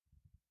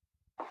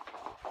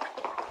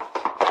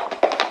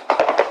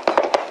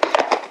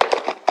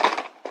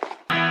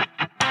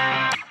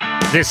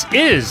This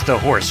is the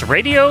Horse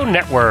Radio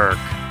Network.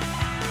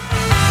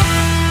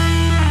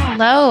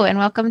 Hello, and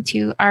welcome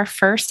to our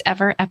first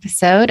ever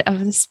episode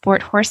of the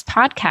Sport Horse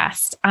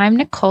Podcast. I'm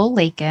Nicole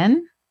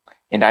Lakin.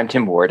 And I'm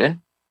Tim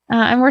Warden.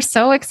 And we're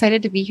so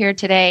excited to be here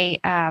today.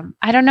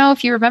 I don't know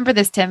if you remember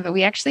this, Tim, but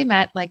we actually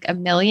met like a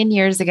million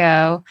years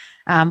ago,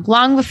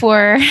 long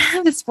before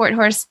the Sport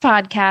Horse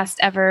Podcast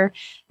ever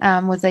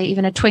was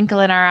even a twinkle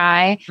in our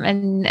eye.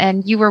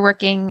 And you were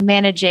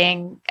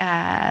managing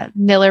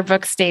Miller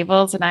Brook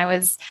Stables, and I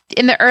was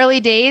in the early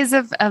days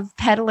of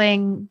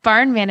peddling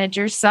Barn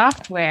Manager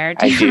software.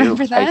 Do you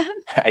remember that?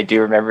 I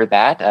do remember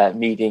that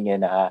meeting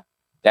in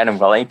down in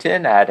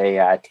Wellington at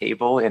a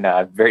table in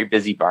a very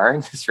busy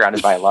barn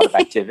surrounded by a lot of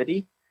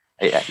activity.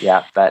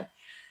 Yeah, that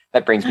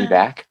brings me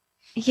back.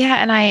 Yeah,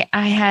 and I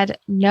had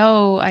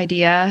no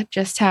idea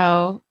just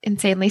how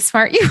insanely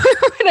smart you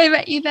were when I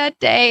met you that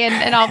day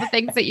and all the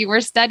things that you were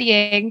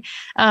studying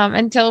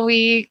until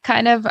we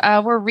kind of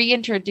were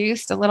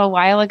reintroduced a little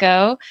while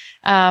ago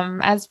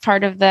as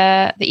part of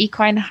the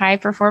Equine High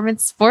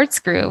Performance Sports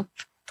Group.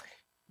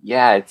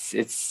 Yeah,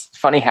 it's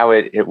funny how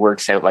it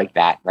works out like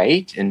that,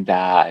 right? And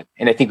I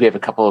think we have a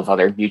couple of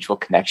other mutual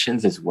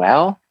connections as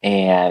well.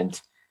 And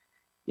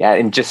yeah,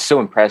 and just so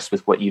impressed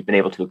with what you've been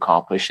able to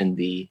accomplish in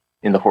the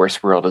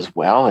horse world as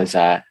well as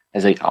a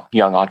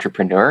young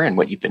entrepreneur and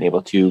what you've been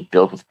able to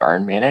build with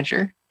Barn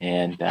Manager.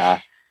 And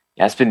yeah,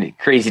 it's been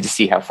crazy to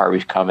see how far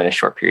we've come in a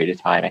short period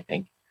of time, I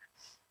think.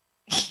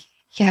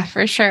 Yeah,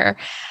 for sure.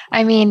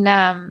 I mean,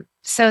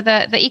 so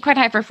the Equine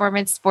High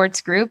Performance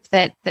Sports Group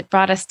that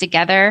brought us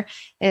together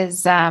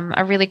is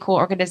a really cool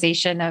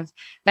organization of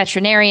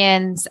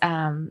veterinarians,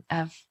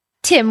 of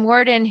Tim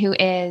Warden, who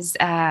has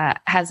a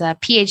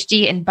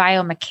PhD in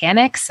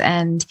biomechanics,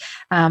 and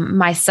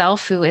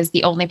myself, who is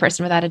the only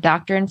person without a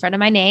doctor in front of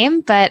my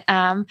name. But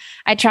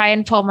I try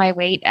and pull my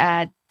weight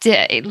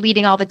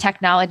leading all the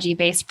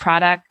technology-based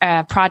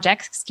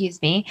projects.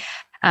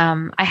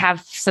 I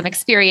have some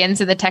experience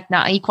in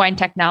the equine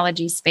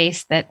technology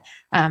space that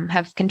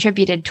have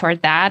contributed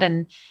toward that.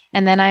 And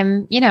then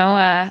I'm,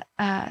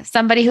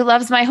 somebody who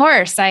loves my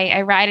horse.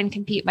 I ride and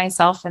compete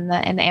myself in the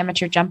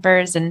amateur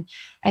jumpers. And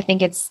I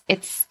think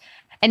it's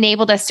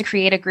enabled us to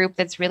create a group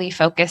that's really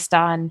focused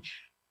on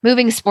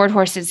moving sport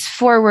horses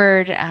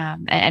forward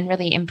and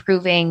really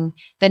improving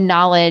the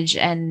knowledge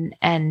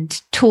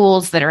and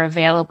tools that are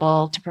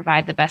available to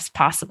provide the best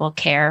possible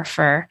care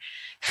for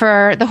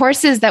the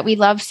horses that we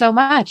love so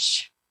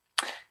much.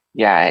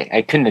 Yeah,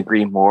 I couldn't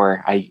agree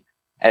more.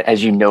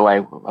 As you know, I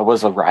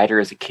was a rider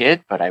as a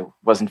kid, but I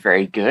wasn't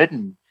very good.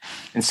 And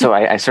so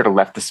I sort of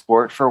left the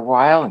sport for a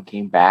while and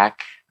came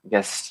back, I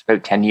guess,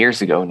 about 10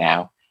 years ago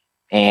now.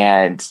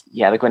 And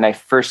yeah, like when I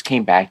first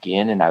came back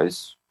in and I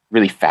was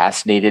really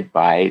fascinated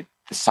by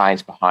the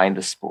science behind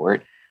the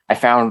sport, I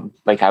found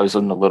like I was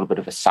in a little bit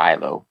of a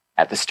silo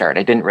at the start.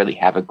 I didn't really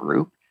have a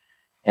group.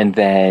 And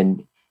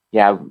then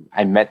yeah,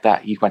 I met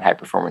that Equine High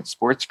Performance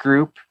Sports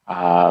Group,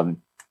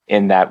 and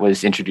that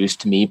was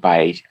introduced to me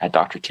by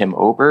Dr. Tim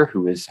Ober,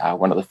 who is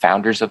one of the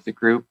founders of the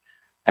group.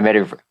 I met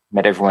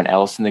everyone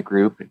else in the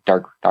group,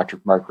 Dr.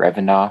 Mark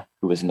Revenaugh,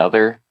 who was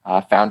another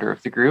founder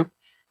of the group,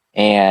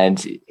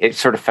 and it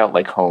sort of felt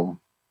like home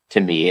to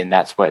me, and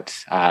that's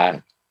what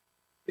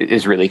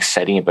is really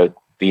exciting about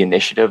the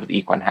initiative of the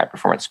Equine High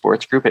Performance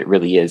Sports Group. It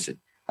really is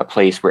a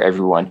place where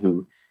everyone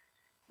who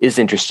is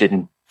interested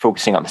in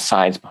focusing on the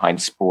science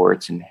behind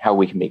sports and how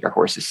we can make our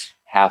horses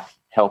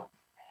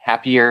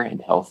happier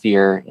and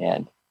healthier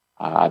and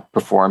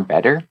perform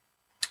better.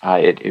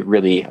 It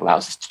really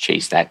allows us to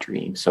chase that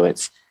dream. So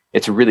it's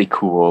a really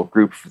cool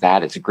group for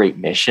that. It's a great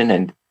mission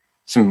and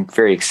some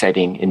very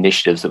exciting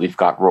initiatives that we've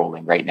got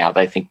rolling right now that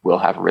I think will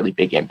have a really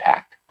big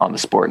impact on the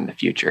sport in the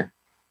future.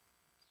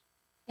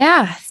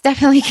 Yeah, it's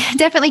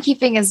definitely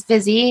keeping us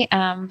busy,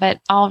 but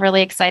all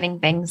really exciting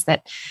things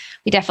that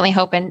we definitely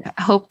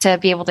hope to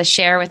be able to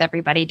share with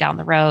everybody down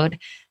the road.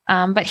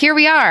 But here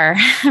we are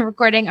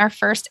recording our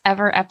first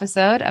ever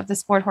episode of the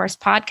Sport Horse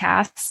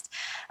Podcast.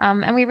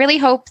 And we really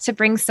hope to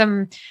bring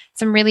some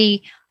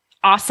really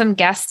awesome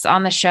guests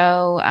on the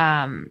show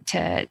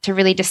to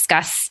really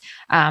discuss,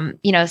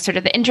 sort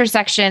of the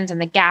intersections and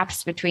the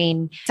gaps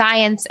between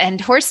science and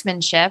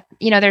horsemanship.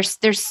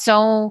 There's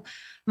so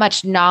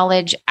much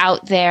knowledge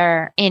out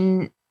there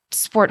in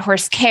sport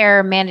horse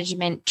care,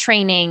 management,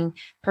 training,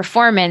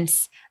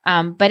 performance,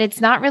 but it's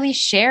not really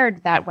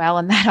shared that well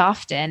and that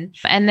often.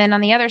 And then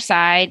on the other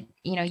side,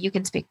 you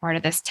can speak more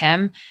to this,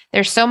 Tim.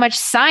 There's so much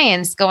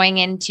science going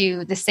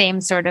into the same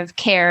sort of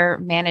care,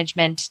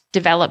 management,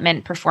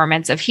 development,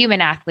 performance of human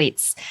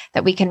athletes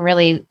that we can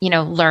really,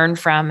 learn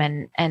from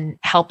and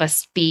help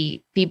us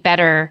be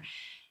better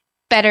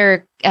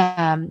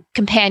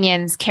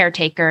companions,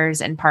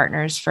 caretakers, and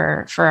partners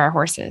for our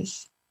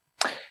horses.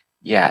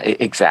 Yeah,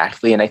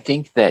 exactly. And I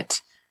think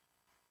that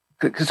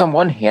because on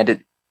one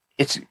hand,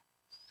 it's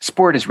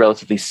sport is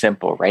relatively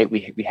simple, right?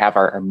 We have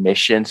our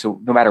mission.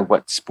 So no matter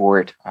what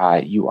sport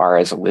you are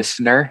as a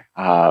listener,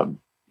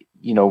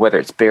 whether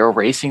it's barrel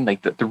racing,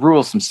 like the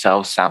rules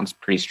themselves sounds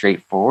pretty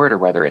straightforward, or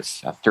whether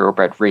it's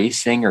thoroughbred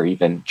racing or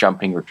even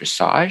jumping or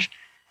dressage,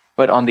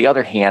 But on the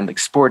other hand, like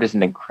sport is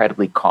an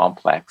incredibly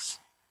complex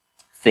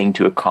thing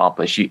to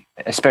accomplish,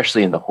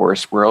 especially in the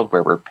horse world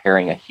where we're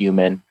pairing a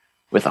human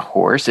with a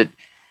horse.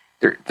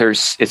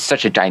 It's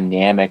such a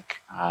dynamic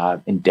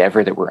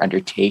endeavor that we're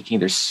undertaking.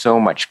 There's so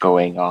much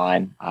going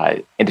on,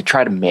 and to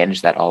try to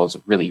manage that all is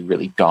a really,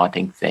 really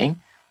daunting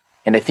thing.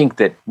 And I think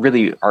that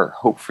really our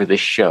hope for this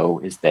show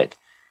is that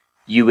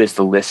you as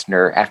the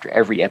listener, after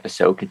every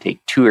episode, can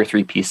take 2 or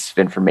 3 pieces of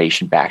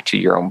information back to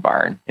your own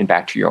barn and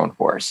back to your own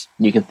horse.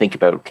 And you can think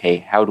about, okay,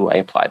 how do I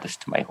apply this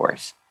to my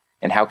horse?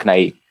 And how can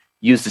I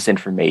use this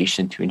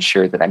information to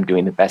ensure that I'm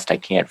doing the best I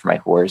can for my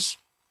horse,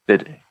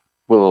 that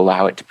will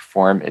allow it to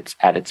perform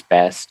at its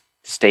best,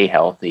 stay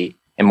healthy,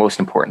 and most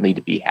importantly,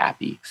 to be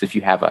happy. So if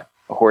you have a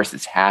horse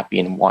that's happy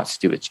and wants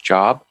to do its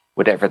job,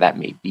 whatever that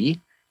may be,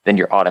 then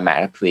you're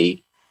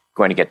automatically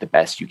going to get the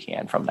best you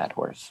can from that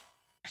horse.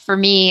 For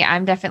me,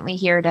 I'm definitely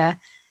here to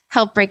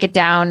help break it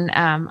down.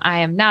 I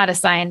am not a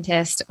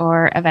scientist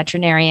or a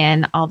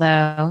veterinarian,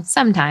 although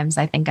sometimes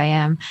I think I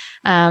am.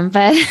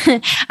 But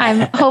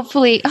I'm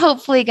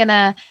hopefully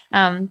gonna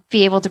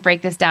be able to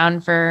break this down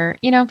for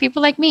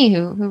people like me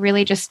who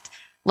really just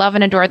love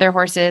and adore their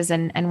horses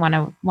and want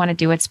to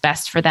do what's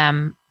best for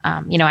them,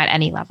 at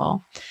any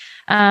level.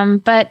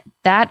 But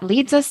that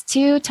leads us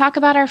to talk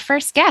about our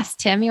first guest.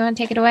 Tim, you want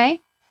to take it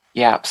away?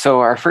 Yeah,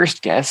 so our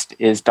first guest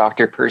is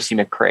Dr. Percy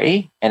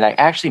McCrae, and I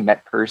actually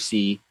met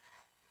Percy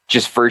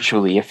just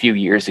virtually a few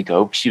years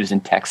ago. She was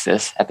in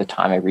Texas at the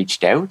time I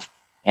reached out,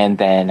 and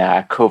then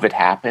COVID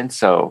happened,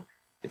 so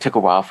it took a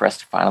while for us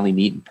to finally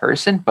meet in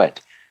person, but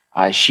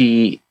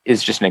she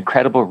is just an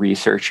incredible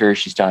researcher.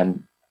 She's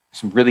done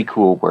some really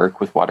cool work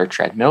with water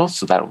treadmills,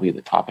 so that'll be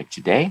the topic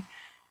today.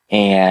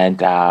 And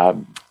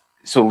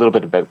so a little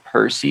bit about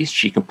Percy.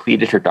 She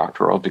completed her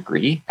doctoral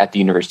degree at the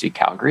University of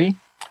Calgary,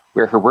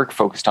 where her work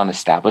focused on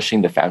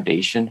establishing the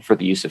foundation for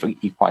the use of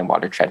equine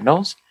water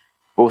treadmills,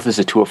 both as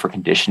a tool for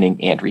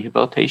conditioning and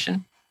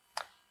rehabilitation.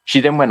 She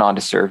then went on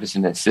to serve as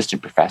an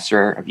assistant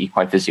professor of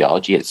equine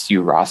physiology at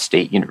Sue Ross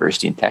State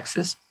University in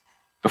Texas,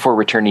 before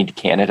returning to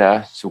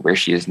Canada, so where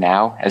she is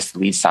now as the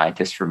lead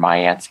scientist for my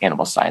aunt's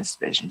animal science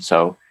division.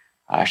 So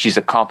she's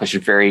accomplished a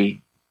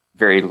very,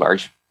 very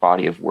large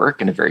body of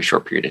work in a very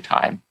short period of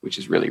time, which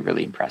is really,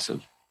 really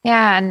impressive.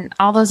 Yeah, and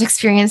all those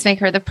experiences make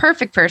her the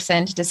perfect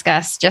person to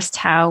discuss just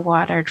how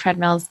water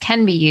treadmills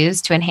can be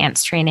used to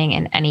enhance training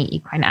in any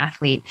equine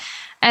athlete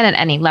and at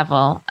any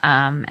level.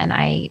 And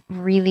I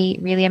really,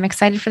 really am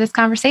excited for this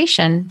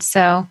conversation.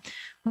 So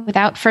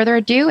without further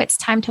ado, it's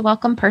time to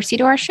welcome Percy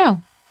to our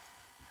show.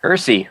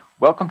 Percy,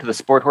 welcome to the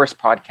Sport Horse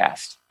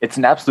Podcast. It's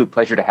an absolute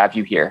pleasure to have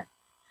you here.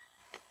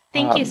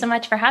 Thank you so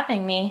much for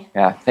having me.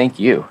 Yeah, thank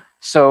you.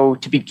 So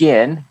to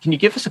begin, can you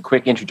give us a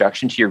quick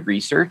introduction to your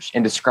research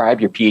and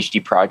describe your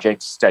PhD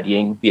project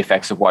studying the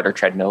effects of water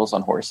treadmills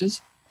on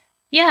horses?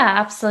 Yeah,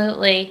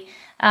 absolutely.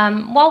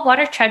 While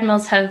water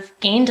treadmills have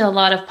gained a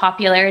lot of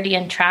popularity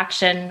and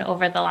traction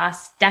over the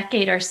last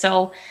decade or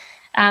so,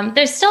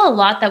 there's still a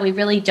lot that we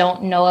really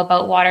don't know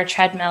about water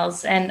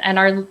treadmills, and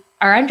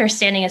our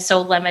understanding is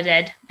so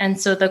limited. And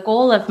so the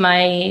goal of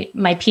my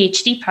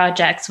PhD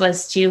projects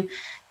was to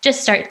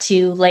just start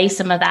to lay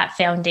some of that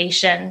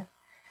foundation.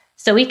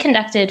 So we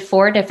conducted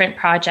 4 different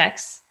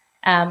projects.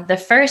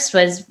 The first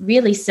was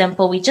really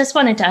simple. We just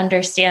wanted to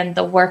understand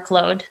the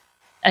workload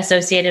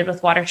associated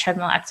with water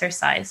treadmill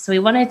exercise. So we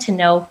wanted to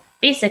know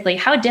basically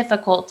how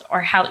difficult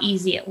or how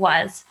easy it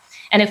was.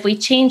 And if we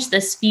changed the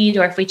speed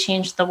or if we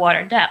changed the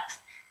water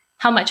depth,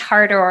 how much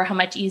harder or how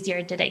much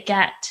easier did it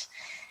get?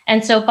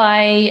 And so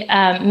by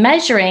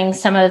measuring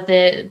some of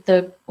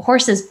the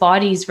horse's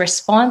body's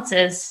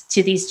responses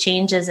to these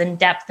changes in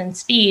depth and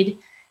speed,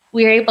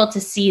 we were able to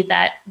see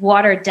that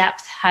water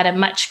depth had a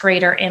much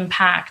greater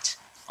impact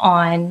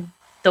on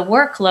the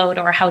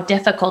workload or how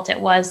difficult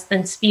it was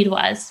than speed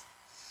was.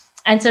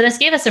 And so this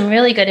gave us some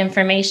really good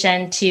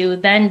information to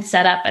then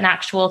set up an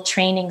actual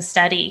training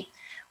study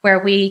where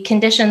we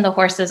conditioned the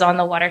horses on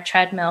the water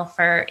treadmill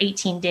for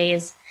 18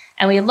 days.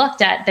 And we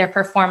looked at their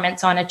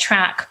performance on a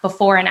track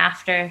before and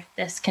after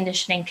this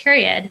conditioning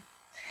period.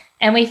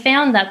 And we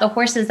found that the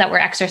horses that were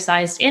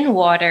exercised in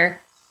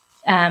water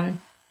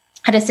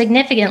had a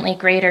significantly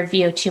greater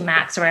VO2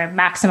 max, or a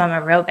maximum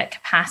aerobic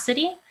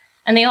capacity.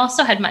 And they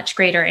also had much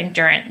greater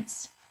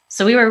endurance.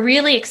 So we were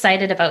really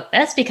excited about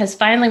this because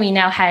finally we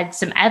now had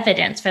some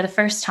evidence for the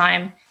first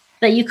time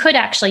that you could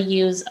actually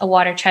use a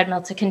water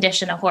treadmill to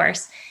condition a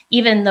horse,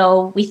 even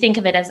though we think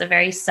of it as a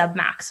very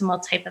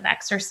submaximal type of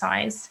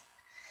exercise.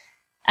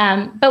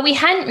 But we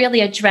hadn't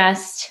really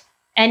addressed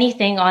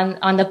anything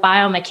on the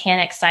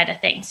biomechanics side of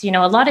things. A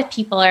lot of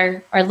people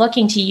are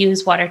looking to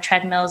use water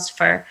treadmills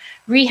for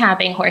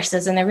rehabbing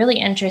horses, and they're really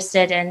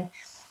interested in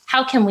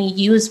how can we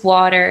use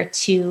water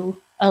to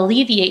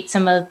alleviate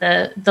some of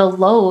the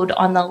load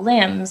on the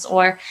limbs,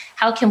 or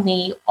how can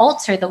we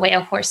alter the way a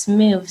horse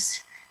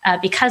moves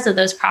because of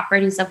those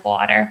properties of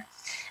water.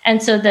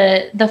 And so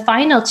the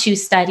final 2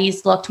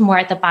 studies looked more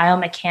at the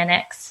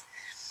biomechanics.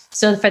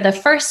 So for the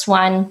first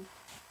one,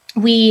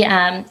 we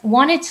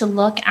wanted to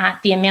look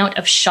at the amount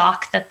of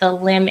shock that the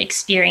limb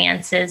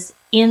experiences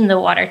in the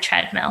water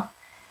treadmill,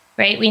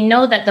 right? We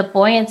know that the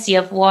buoyancy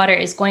of water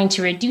is going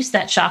to reduce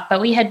that shock,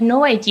 but we had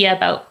no idea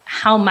about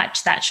how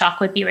much that shock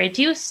would be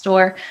reduced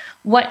or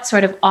what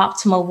sort of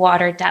optimal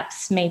water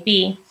depths may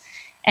be.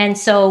 And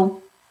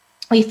so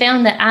we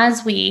found that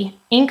as we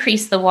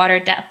increase the water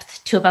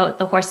depth to about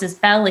the horse's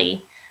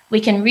belly, we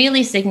can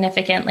really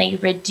significantly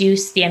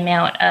reduce the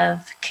amount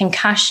of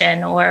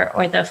concussion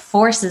or the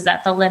forces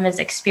that the limb is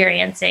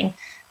experiencing,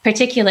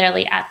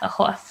 particularly at the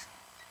hoof.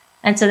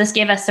 And so this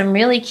gave us some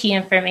really key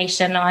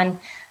information on,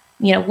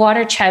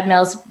 water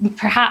treadmills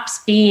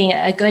perhaps being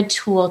a good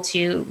tool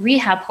to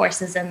rehab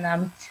horses in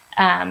them,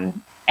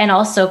 and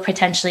also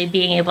potentially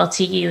being able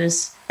to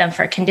use them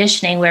for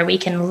conditioning where we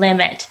can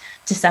limit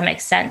to some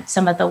extent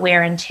some of the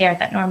wear and tear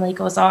that normally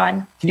goes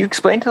on. Can you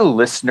explain to the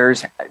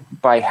listeners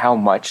by how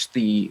much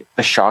the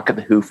shock of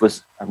the hoof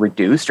was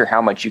reduced, or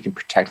how much you can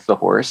protect the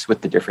horse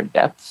with the different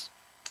depths?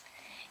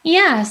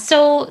 Yeah,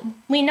 so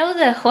we know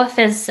the hoof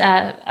is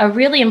a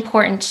really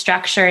important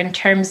structure in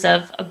terms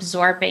of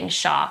absorbing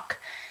shock.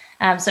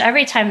 So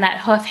every time that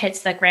hoof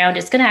hits the ground,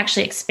 it's going to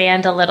actually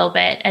expand a little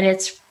bit, and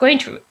it's going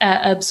to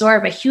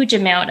absorb a huge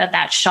amount of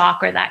that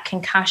shock or that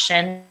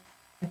concussion.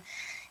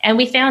 And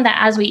we found that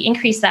as we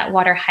increased that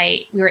water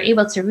height, we were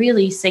able to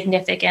really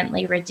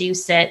significantly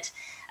reduce it,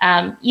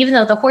 even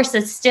though the horse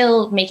is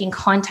still making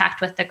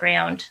contact with the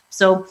ground.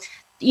 So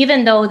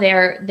even though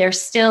they're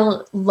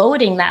still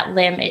loading that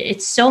limb,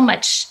 it's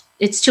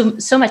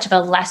to so much of a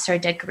lesser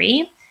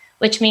degree,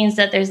 which means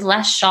that there's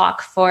less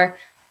shock for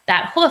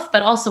that hoof,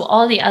 but also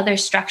all the other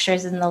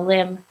structures in the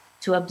limb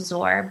to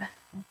absorb.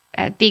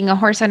 Being a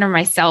horse owner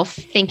myself,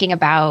 thinking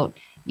about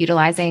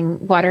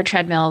utilizing water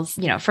treadmills,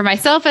 for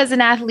myself as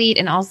an athlete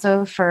and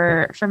also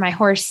for my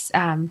horse,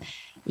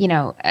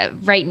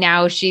 right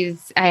now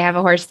I have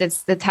a horse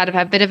that's had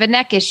a bit of a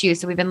neck issue.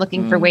 So we've been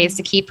looking for ways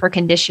to keep her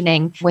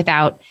conditioning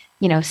without,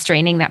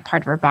 straining that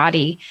part of her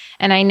body.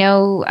 And I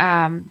know,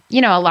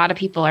 a lot of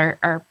people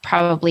are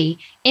probably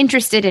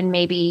interested in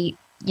maybe,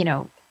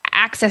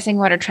 accessing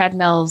water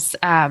treadmills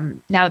now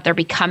that they're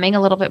becoming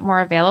a little bit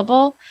more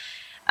available.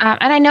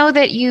 And I know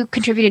that you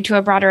contributed to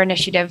a broader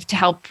initiative to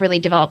help really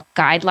develop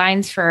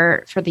guidelines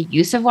for the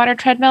use of water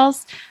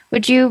treadmills.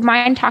 Would you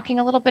mind talking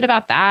a little bit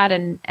about that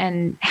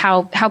and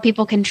how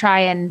people can try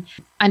and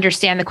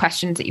understand the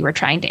questions that you were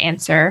trying to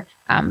answer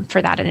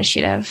for that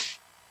initiative?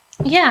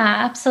 Yeah,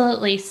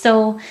 absolutely.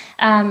 So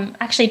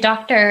actually,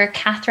 Dr.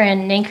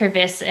 Catherine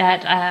Nankervis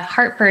at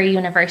Hartpury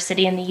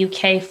University in the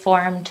UK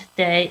formed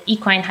the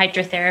Equine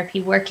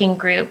Hydrotherapy Working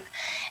Group.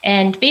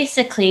 And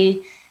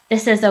basically,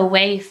 this is a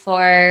way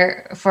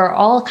for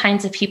all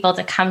kinds of people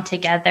to come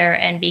together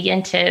and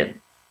begin to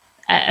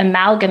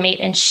amalgamate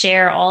and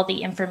share all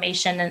the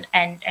information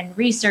and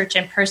research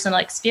and personal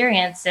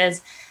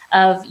experiences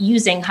of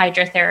using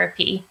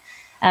hydrotherapy.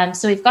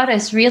 So we've got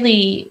this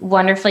really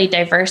wonderfully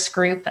diverse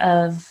group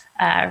of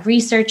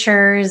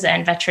researchers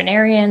and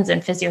veterinarians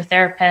and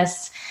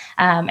physiotherapists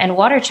and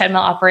water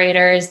treadmill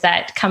operators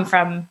that come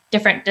from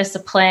different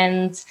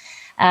disciplines,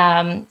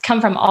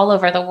 come from all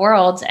over the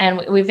world.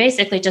 And we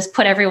basically just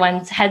put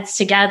everyone's heads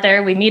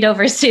together. We meet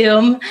over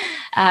Zoom,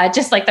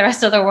 just like the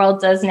rest of the world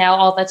does now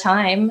all the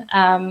time,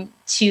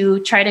 to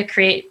try to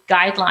create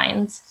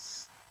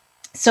guidelines.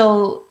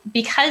 So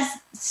because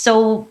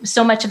so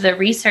much of the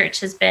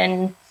research has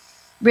been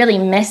really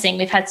missing,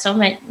 we've had so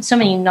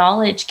many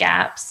knowledge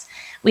gaps,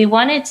 we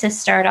wanted to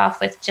start off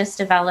with just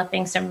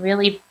developing some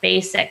really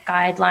basic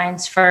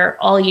guidelines for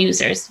all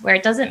users, where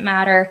it doesn't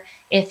matter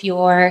if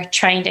you're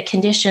trying to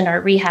condition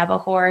or rehab a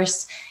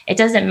horse. It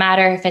doesn't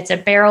matter if it's a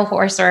barrel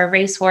horse or a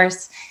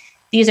racehorse.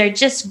 These are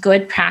just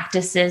good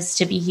practices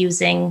to be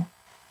using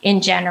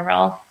in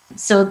general.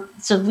 So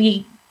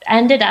we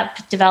ended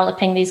up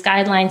developing these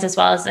guidelines as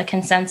well as a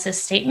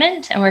consensus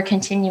statement, and we're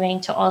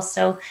continuing to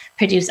also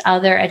produce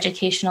other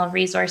educational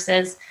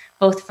resources,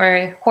 both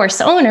for horse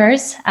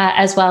owners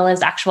as well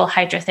as actual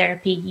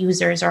hydrotherapy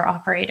users or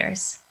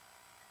operators.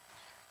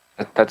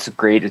 That's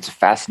great. It's a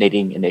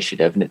fascinating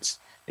initiative, and it's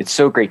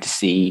so great to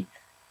see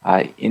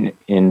in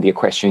the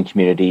equestrian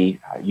community.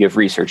 You have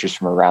researchers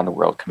from around the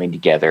world coming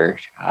together,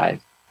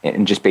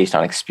 and just based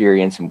on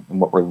experience and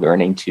what we're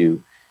learning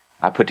to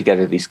put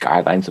together these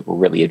guidelines that will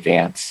really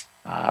advance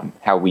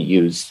how we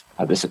use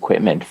this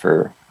equipment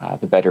for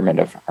the betterment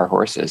of our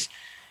horses.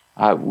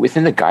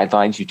 Within the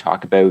guidelines, you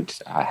talk about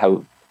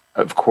how,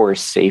 of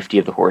course, safety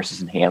of the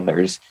horses and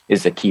handlers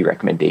is a key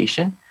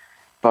recommendation.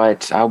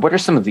 But what are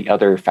some of the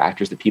other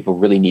factors that people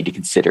really need to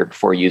consider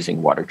before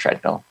using water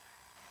treadmill?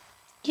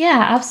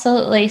 Yeah,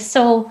 absolutely.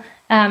 So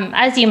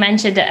as you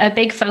mentioned, a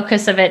big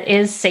focus of it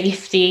is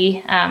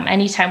safety.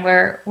 Anytime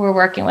we're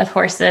working with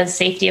horses,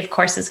 safety, of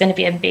course, is going to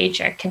be a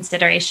major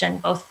consideration,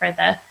 both for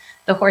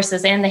the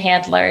horses and the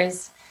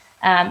handlers,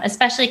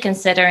 especially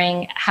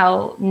considering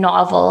how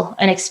novel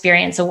an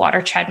experience a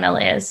water treadmill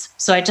is.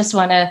 So I just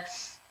want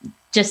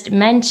to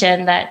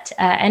mention that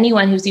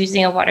anyone who's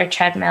using a water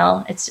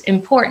treadmill, it's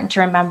important to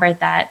remember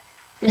that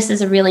this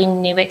is a really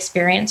new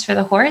experience for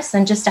the horse,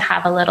 and just to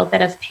have a little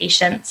bit of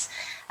patience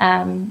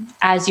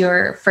as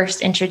you're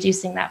first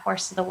introducing that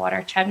horse to the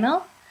water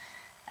treadmill.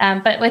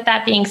 But with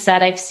that being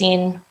said, I've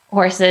seen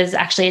horses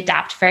actually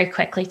adapt very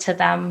quickly to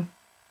them.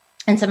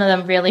 And some of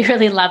them really,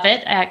 really love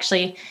it. I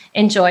actually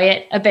enjoy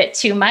it a bit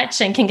too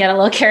much and can get a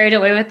little carried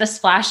away with the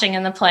splashing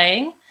and the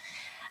playing.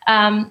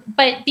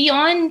 But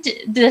beyond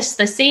this,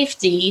 the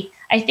safety,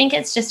 I think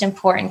it's just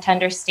important to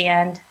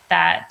understand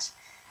that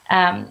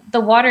the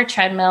water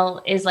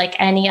treadmill is like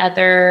any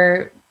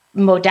other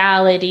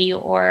modality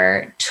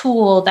or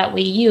tool that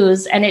we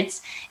use, and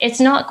it's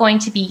not going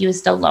to be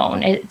used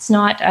alone. It's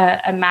not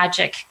a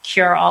magic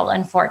cure-all,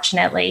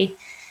 unfortunately.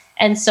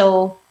 And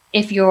so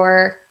if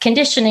you're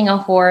conditioning a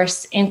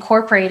horse,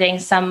 incorporating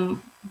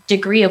some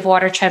degree of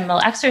water treadmill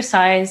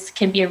exercise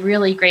can be a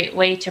really great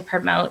way to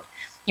promote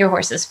your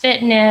horse's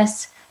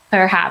fitness,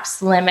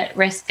 perhaps limit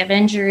risk of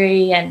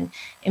injury and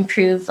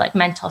improve like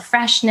mental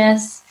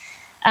freshness.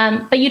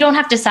 But you don't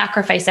have to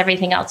sacrifice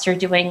everything else you're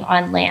doing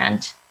on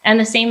land. And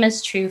the same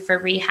is true for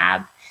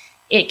rehab.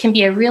 It can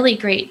be a really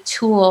great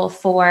tool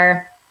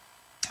for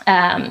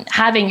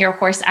having your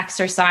horse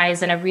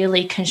exercise in a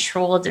really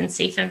controlled and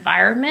safe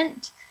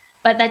environment.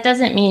 But that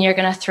doesn't mean you're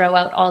going to throw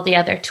out all the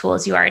other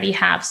tools you already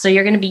have. So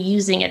you're going to be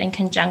using it in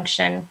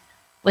conjunction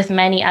with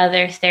many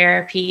other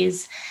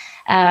therapies.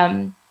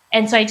 And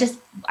so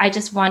I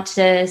just want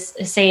to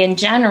say in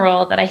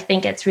general that I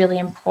think it's really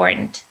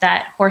important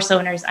that horse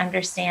owners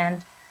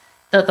understand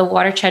that the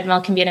water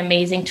treadmill can be an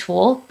amazing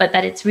tool, but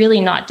that it's really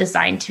not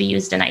designed to be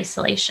used in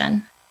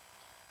isolation.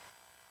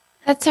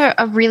 That's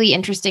a really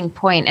interesting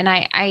point. And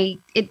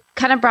it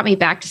kind of brought me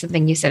back to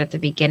something you said at the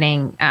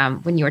beginning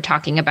when you were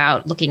talking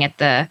about looking at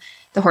the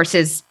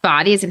horses'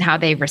 bodies and how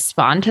they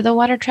respond to the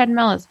water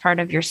treadmill as part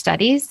of your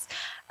studies.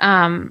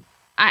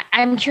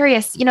 I'm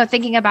curious,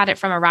 thinking about it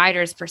from a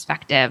rider's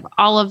perspective,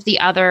 all of the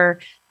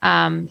other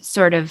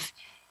sort of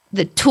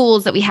the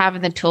tools that we have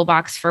in the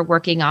toolbox for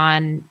working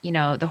on,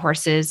 the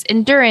horse's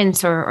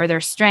endurance or their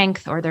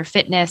strength or their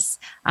fitness,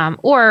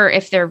 or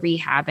if they're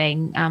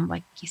rehabbing,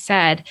 like you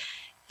said,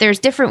 there's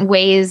different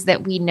ways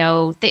that we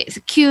know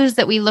cues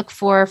that we look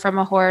for from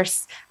a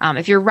horse.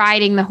 If you're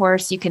riding the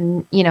horse, you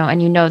can,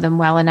 and you know them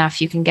well enough,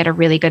 you can get a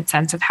really good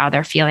sense of how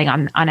they're feeling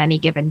on any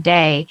given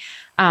day.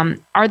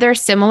 Are there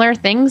similar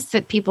things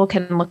that people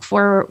can look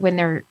for when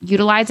they're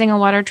utilizing a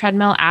water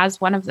treadmill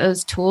as one of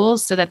those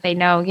tools so that they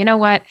know,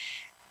 what,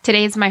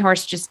 today's my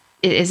horse just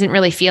isn't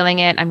really feeling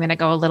it. I'm going to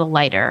go a little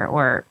lighter,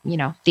 or,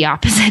 the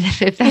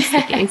opposite if that's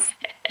the case.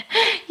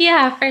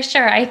 Yeah, for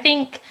sure. I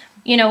think,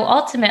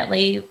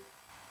 ultimately,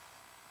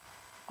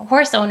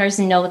 horse owners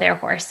know their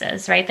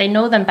horses, right? They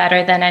know them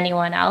better than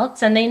anyone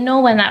else. And they know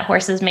when that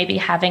horse is maybe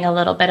having a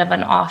little bit of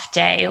an off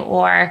day,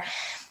 or,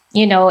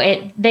 they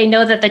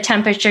know that the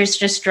temperature's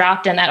just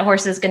dropped and that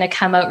horse is going to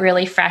come out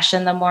really fresh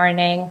in the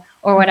morning,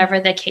 or whatever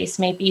the case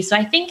may be. So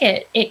I think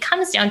it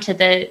comes down to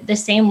the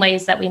same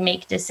ways that we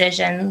make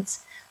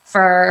decisions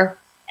for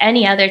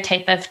any other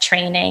type of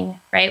training,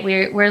 right?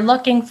 We're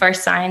looking for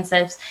signs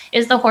of,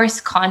 is the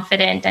horse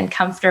confident and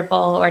comfortable,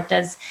 or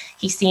does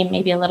he seem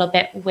maybe a little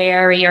bit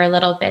wary or a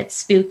little bit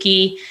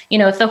spooky?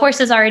 If the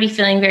horse is already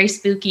feeling very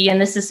spooky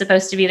and this is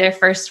supposed to be their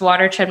first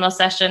water treadmill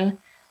session,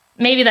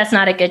 maybe that's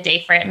not a good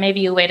day for it. Maybe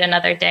you wait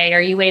another day, or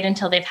you wait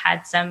until they've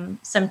had some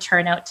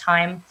turnout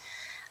time.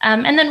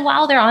 And then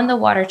while they're on the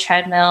water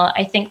treadmill,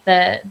 I think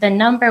the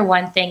number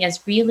one thing is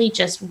really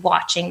just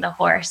watching the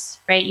horse,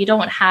 right? You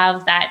don't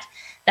have that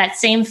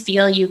same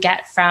feel you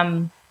get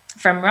from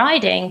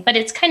riding, but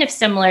it's kind of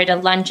similar to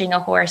lunging a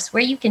horse,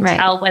 where you can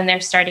tell when they're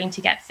starting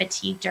to get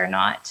fatigued or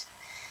not.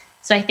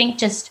 So I think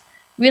just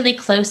really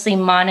closely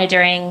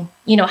monitoring,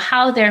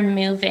 how they're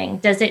moving.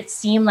 Does it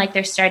seem like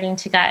they're starting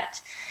to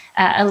get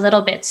a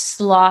little bit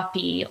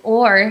sloppy,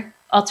 or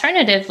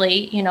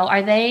alternatively,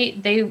 are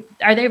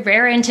they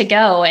raring to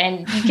go,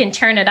 and you can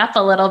turn it up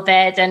a little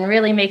bit and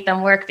really make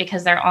them work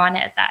because they're on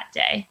it that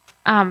day.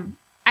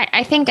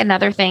 I think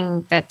another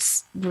thing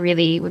that's would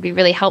be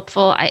really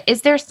helpful.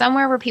 Is there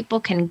somewhere where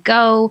people can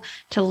go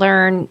to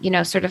learn,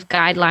 sort of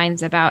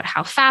guidelines about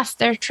how fast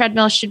their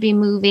treadmill should be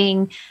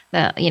moving,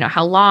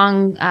 how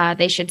long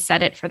they should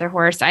set it for their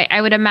horse? I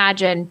would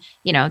imagine,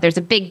 there's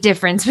a big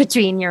difference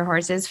between your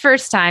horse's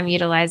first time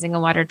utilizing a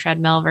water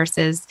treadmill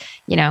versus,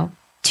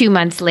 2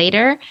 months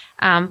later.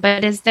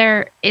 But is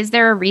there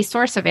a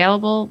resource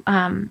available,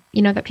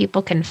 that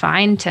people can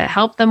find to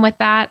help them with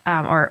that,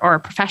 or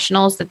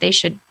professionals that they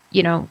should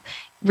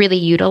really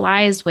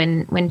utilize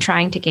when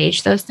trying to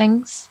gauge those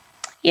things?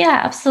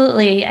 Yeah,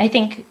 absolutely. I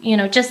think,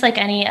 just like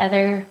any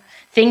other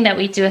thing that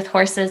we do with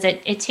horses,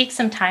 it takes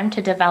some time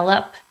to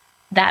develop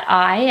that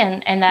eye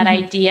and that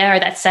idea, or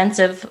that sense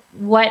of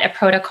what a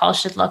protocol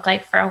should look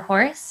like for a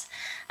horse.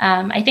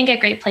 I think a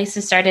great place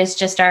to start is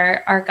just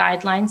our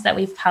guidelines that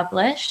we've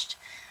published.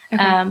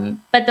 Okay.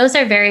 But those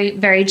are very,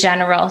 very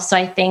general. So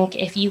I think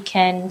if you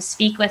can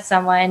speak with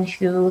someone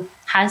who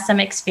has some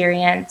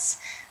experience,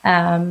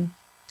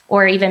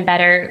 or even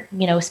better,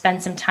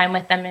 spend some time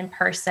with them in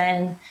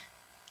person,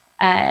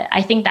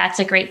 I think that's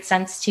a great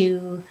sense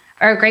to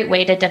are a great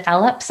way to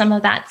develop some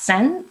of that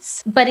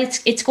sense. But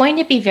it's going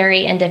to be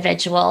very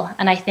individual.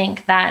 And I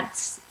think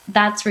that's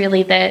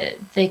really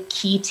the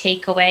key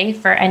takeaway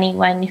for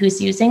anyone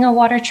who's using a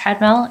water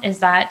treadmill, is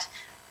that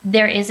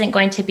there isn't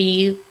going to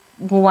be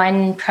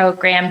one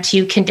program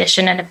to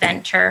condition an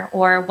eventer,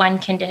 or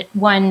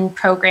one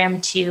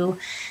program to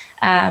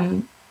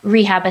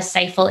rehab a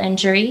stifle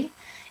injury.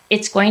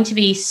 It's going to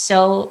be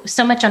so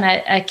much on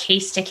a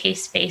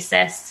case-to-case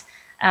basis,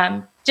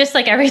 just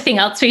like everything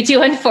else we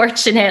do,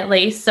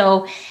 unfortunately.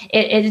 So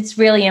it's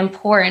really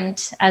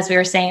important, as we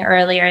were saying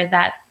earlier,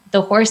 that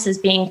the horse is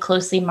being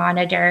closely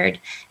monitored,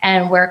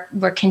 and we're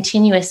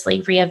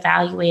continuously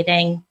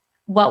reevaluating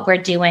what we're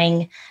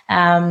doing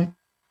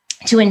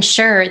to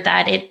ensure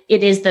that it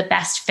is the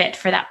best fit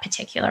for that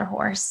particular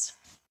horse.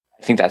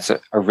 I think that's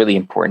a really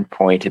important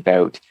point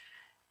about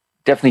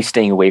definitely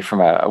staying away from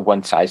a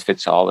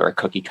one-size-fits-all or a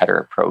cookie-cutter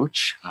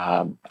approach.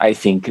 I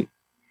think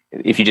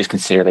if you just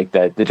consider like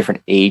the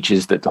different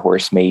ages that the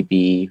horse may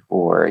be,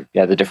 or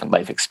the different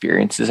life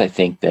experiences, I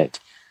think that,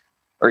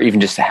 or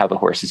even just how the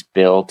horse is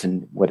built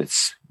and what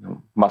its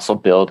muscle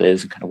build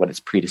is and kind of what it's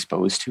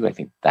predisposed to, I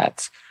think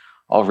that's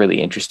all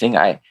really interesting.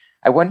 I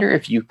wonder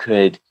if you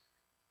could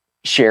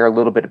share a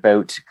little bit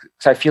about,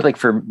 so I feel like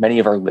for many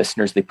of our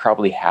listeners, they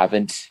probably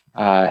haven't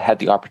had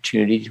the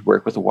opportunity to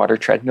work with a water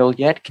treadmill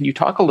yet. Can you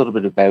talk a little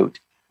bit about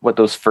what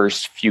those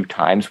first few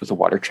times with a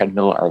water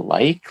treadmill are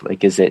like?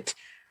 Like, is it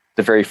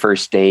the very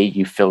first day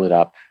you fill it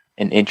up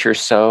an inch or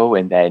so,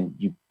 and then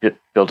you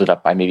build it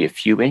up by maybe a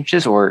few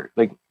inches? Or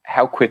like,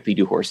 how quickly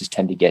do horses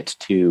tend to get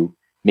to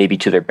maybe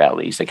to their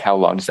bellies? Like, how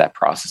long does that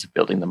process of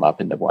building them up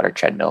in the water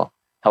treadmill,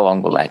 how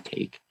long will that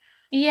take?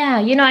 Yeah,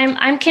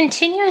 I'm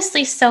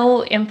continuously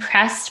so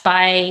impressed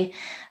by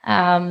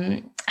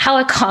how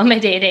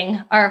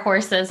accommodating our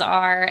horses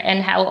are,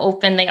 and how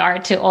open they are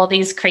to all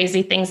these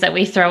crazy things that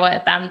we throw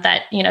at them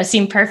that,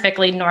 seem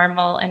perfectly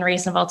normal and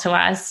reasonable to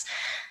us.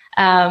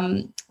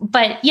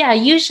 But yeah,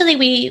 usually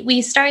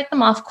we start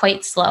them off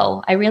quite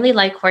slow. I really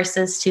like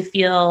horses to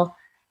feel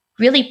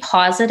really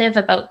positive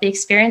about the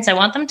experience. I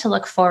want them to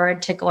look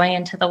forward to going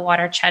into the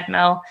water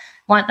treadmill,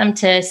 want them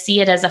to see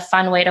it as a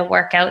fun way to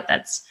work out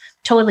that's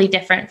totally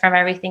different from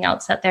everything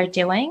else that they're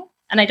doing.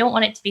 And I don't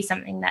want it to be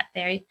something that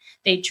they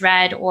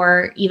dread,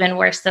 or even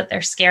worse, that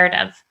they're scared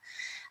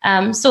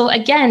of. So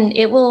again,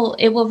 it will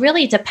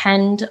really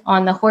depend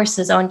on the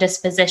horse's own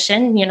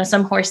disposition.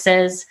 Some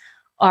horses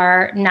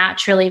are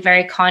naturally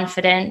very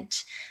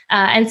confident,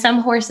 and some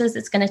horses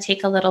it's going to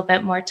take a little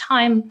bit more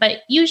time.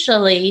 But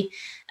usually,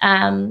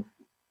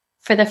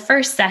 for the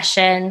first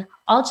session,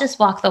 I'll just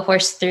walk the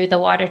horse through the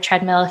water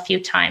treadmill a few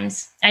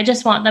times. I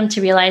just want them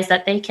to realize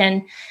that they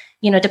can,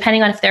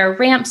 depending on if there are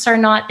ramps or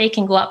not, they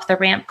can go up the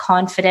ramp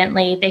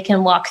confidently. They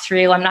can walk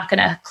through. I'm not going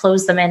to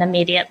close them in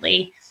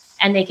immediately,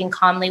 and they can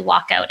calmly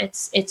walk out.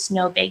 It's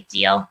no big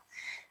deal.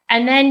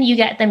 And then you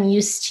get them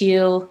used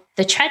to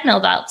the treadmill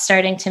belt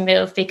starting to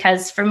move,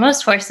 because for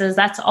most horses,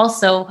 that's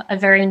also a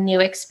very new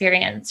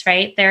experience,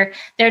 right? They're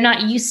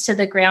not used to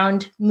the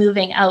ground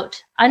moving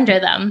out under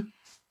them.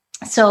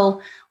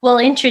 So we'll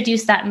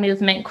introduce that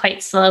movement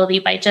quite slowly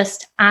by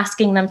just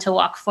asking them to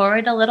walk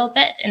forward a little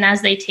bit. And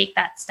as they take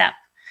that step,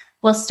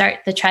 we'll start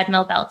the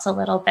treadmill belts a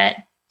little bit.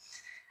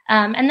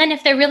 And then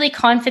if they're really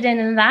confident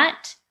in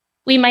that,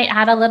 we might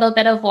add a little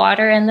bit of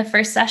water in the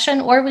first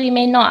session, or we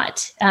may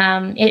not.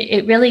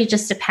 It really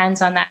just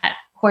depends on that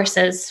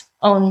horse's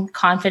own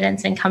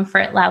confidence and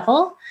comfort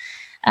level.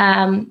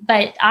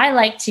 But I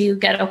like to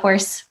get a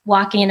horse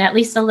walking in at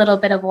least a little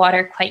bit of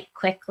water quite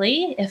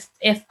quickly,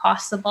 if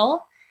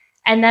possible.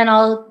 And then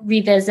I'll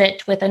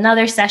revisit with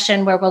another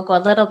session where we'll go a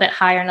little bit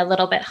higher and a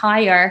little bit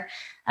higher.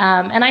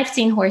 And I've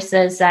seen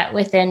horses that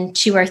within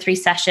 2 or 3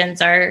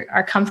 sessions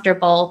are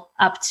comfortable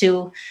up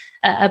to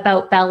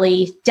about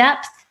belly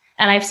depth.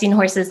 And I've seen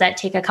horses that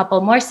take a couple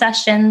more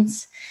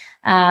sessions.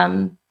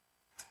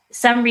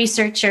 Some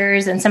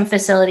researchers and some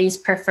facilities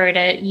prefer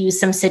to use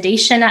some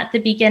sedation at the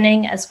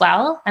beginning as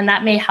well. And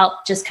that may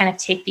help just kind of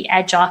take the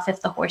edge off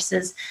if the horse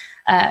is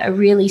a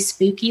really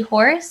spooky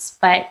horse.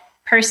 But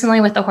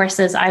personally, with the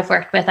horses I've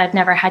worked with, I've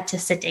never had to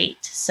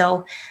sedate.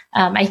 So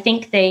I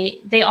think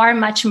they are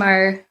much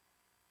more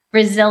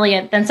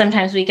resilient than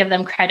sometimes we give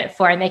them credit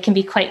for. And they can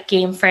be quite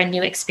game for a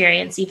new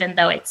experience, even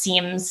though it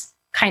seems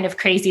kind of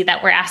crazy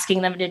that we're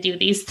asking them to do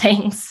these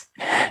things.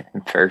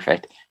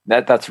 Perfect.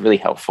 That's really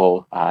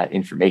helpful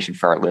information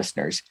for our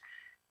listeners.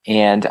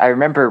 And I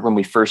remember when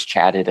we first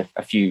chatted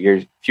a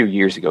few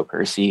years ago,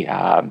 Percy,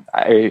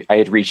 I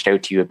had reached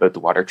out to you about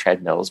the water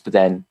treadmills, but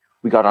then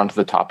we got onto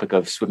the topic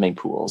of swimming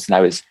pools, and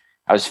I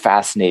was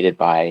fascinated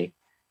by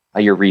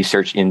your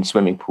research in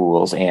swimming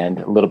pools and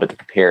a little bit the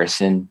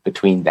comparison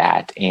between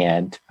that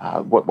and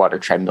what water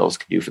treadmills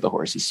can do for the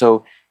horses.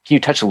 So can you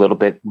touch a little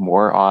bit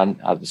more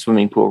on the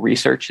swimming pool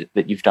research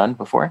that you've done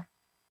before?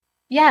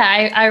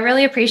 Yeah, I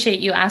really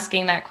appreciate you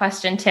asking that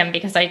question, Tim,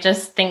 because I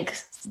just think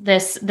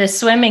this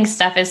swimming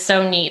stuff is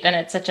so neat, and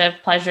it's such a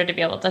pleasure to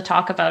be able to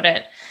talk about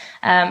it.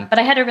 But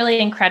I had a really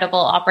incredible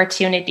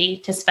opportunity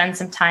to spend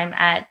some time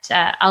at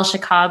Al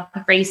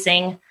Shakab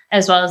Racing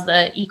as well as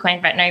the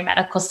Equine Veterinary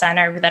Medical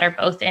Center that are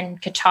both in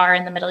Qatar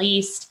in the Middle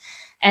East.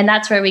 And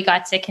that's where we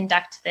got to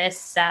conduct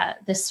this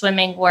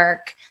swimming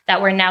work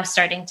that we're now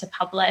starting to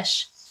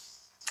publish.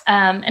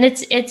 And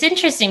it's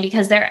interesting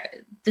because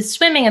the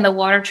swimming and the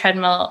water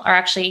treadmill are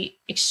actually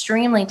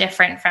extremely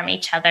different from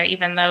each other,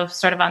 even though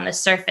sort of on the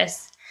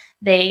surface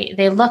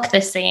they look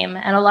the same.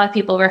 And a lot of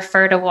people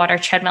refer to water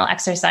treadmill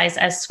exercise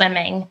as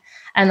swimming.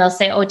 And they'll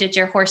say, oh, did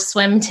your horse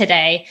swim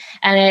today?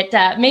 And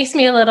it makes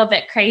me a little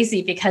bit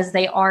crazy because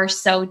they are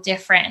so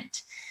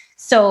different.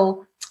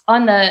 So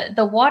on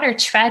the water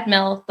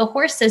treadmill, the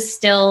horse is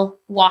still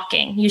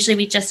walking. Usually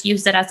we just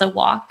use it as a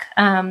walk.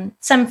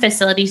 Some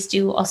facilities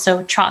do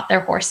also trot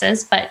their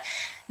horses, but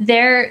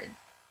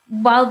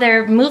while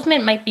their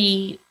movement might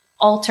be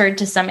altered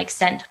to some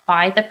extent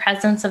by the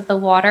presence of the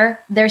water,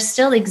 they're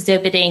still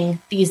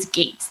exhibiting these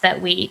gaits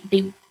that we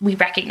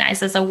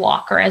recognize as a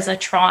walk or as a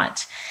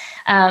trot.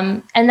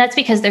 And that's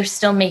because they're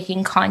still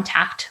making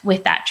contact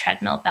with that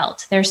treadmill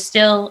belt. They're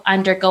still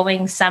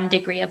undergoing some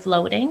degree of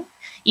loading,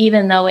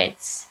 even though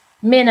it's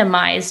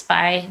minimized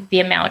by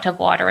the amount of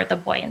water or the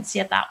buoyancy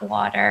of that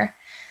water.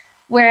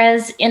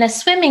 Whereas in a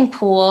swimming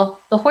pool,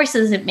 the horse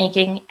isn't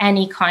making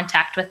any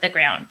contact with the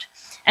ground.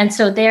 And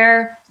so they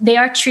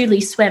are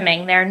truly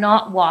swimming. They're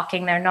not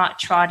walking. They're not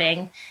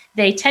trotting.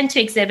 They tend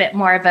to exhibit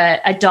more of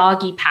a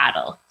doggy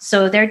paddle.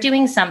 So they're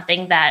doing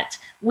something that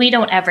we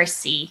don't ever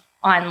see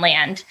on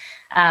land.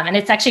 And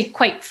it's actually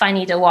quite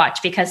funny to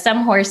watch because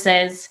some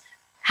horses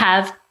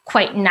have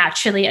quite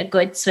naturally a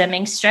good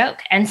swimming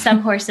stroke, and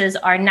some horses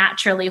are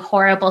naturally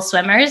horrible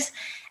swimmers,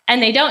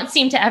 and they don't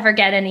seem to ever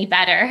get any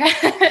better.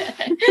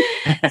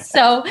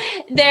 So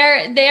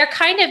they're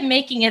kind of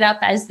making it up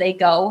as they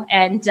go.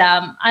 And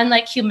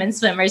unlike human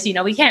swimmers,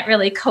 we can't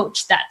really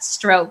coach that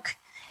stroke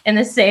in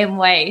the same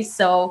way.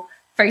 So,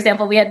 for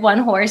example, we had one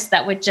horse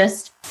that would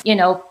just,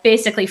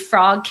 basically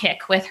frog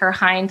kick with her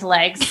hind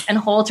legs and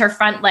hold her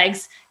front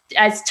legs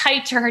as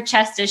tight to her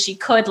chest as she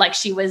could, like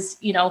she was,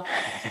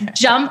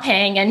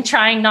 jumping and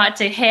trying not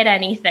to hit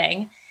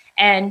anything.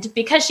 And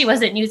because she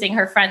wasn't using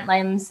her front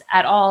limbs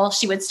at all,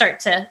 she would start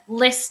to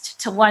list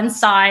to one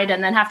side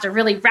and then have to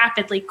really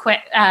rapidly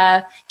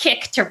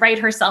kick to right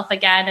herself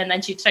again. And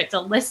then she'd start to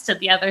list to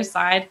the other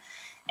side.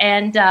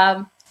 And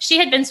she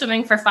had been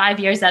swimming for 5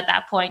 years at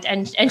that point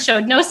and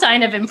showed no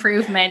sign of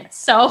improvement.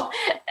 So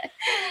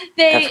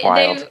they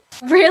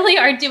really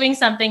are doing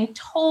something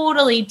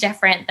totally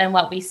different than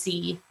what we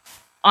see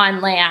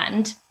on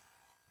land.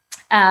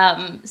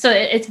 So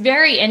it's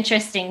very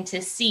interesting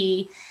to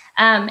see.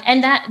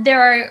 And that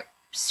there are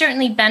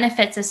certainly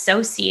benefits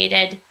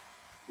associated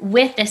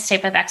with this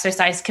type of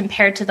exercise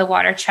compared to the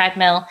water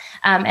treadmill.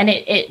 And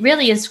it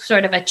really is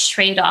sort of a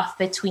trade-off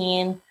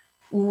between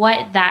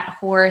what that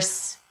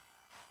horse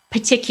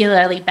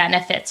particularly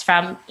benefits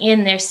from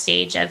in their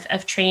stage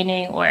of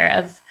training or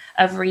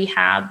of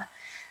rehab,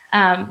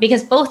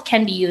 because both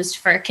can be used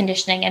for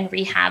conditioning and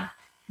rehab,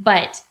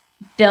 but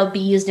they'll be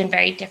used in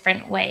very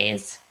different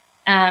ways.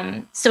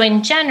 So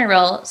in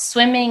general,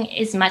 swimming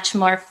is much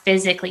more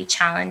physically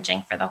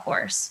challenging for the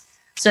horse.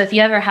 So if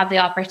you ever have the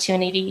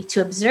opportunity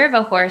to observe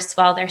a horse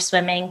while they're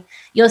swimming,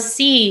 you'll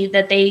see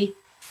that they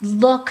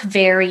look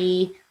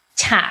very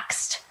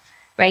taxed,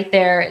 right?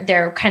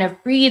 They're kind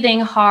of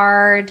breathing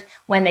hard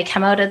when they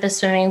come out of the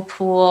swimming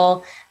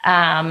pool.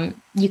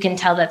 You can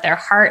tell that their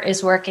heart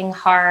is working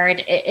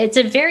hard. It's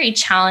a very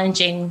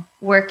challenging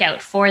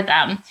workout for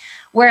them.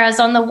 Whereas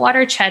on the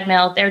water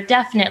treadmill, they're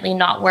definitely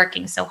not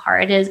working so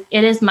hard. It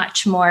is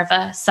much more of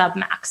a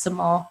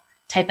submaximal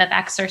type of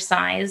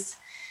exercise.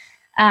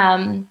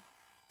 And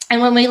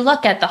when we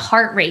look at the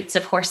heart rates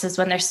of horses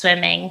when they're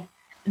swimming,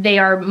 they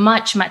are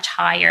much, much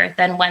higher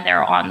than when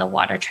they're on the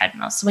water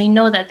treadmill. So we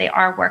know that they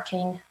are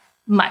working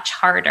much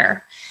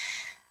harder.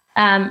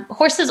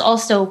 Horses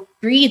also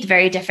breathe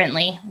very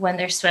differently when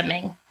they're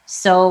swimming.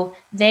 So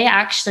they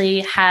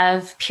actually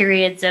have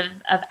periods of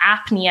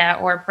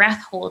apnea or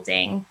breath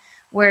holding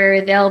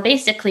where they'll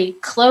basically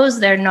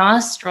close their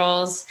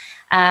nostrils.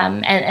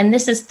 And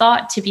this is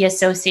thought to be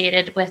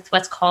associated with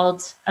what's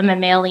called a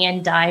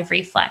mammalian dive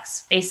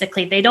reflex.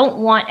 Basically, they don't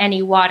want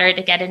any water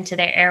to get into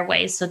their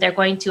airways, so they're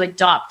going to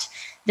adopt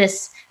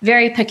this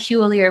very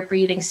peculiar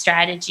breathing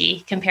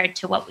strategy compared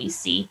to what we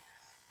see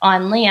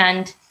on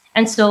land.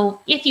 And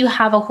so if you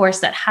have a horse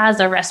that has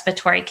a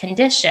respiratory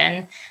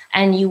condition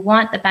and you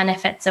want the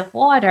benefits of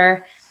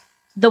water,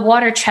 the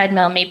water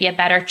treadmill may be a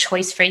better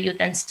choice for you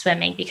than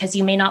swimming, because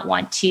you may not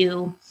want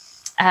to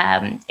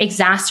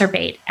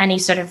exacerbate any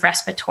sort of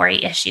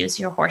respiratory issues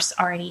your horse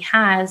already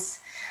has.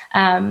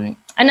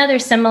 Another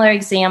similar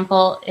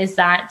example is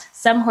that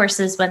some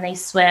horses, when they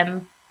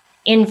swim,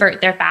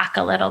 invert their back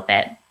a little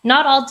bit.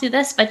 Not all do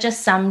this, but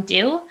just some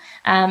do,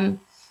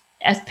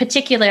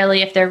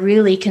 particularly if they're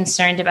really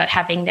concerned about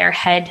having their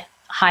head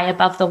high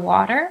above the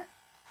water.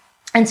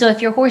 And so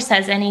if your horse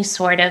has any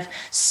sort of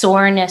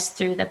soreness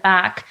through the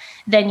back,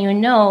 then you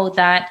know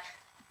that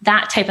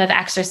that type of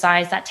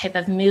exercise, that type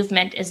of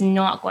movement is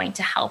not going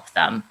to help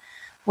them.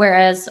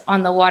 Whereas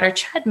on the water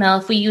treadmill,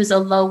 if we use a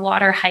low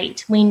water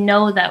height, we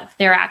know that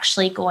they're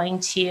actually going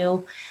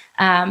to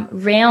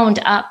round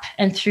up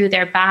and through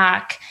their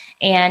back.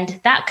 And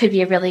that could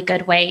be a really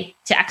good way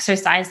to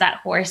exercise that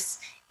horse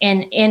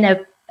in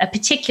a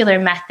particular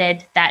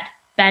method that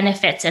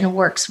benefits and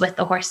works with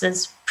the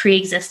horse's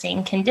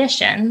pre-existing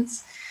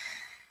conditions.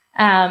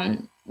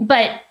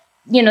 But,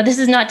 this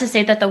is not to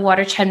say that the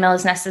water treadmill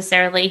is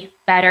necessarily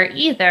better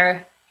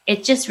either.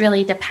 It just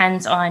really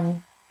depends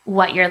on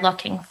what you're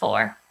looking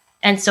for.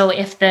 And so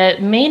if the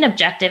main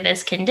objective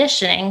is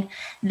conditioning,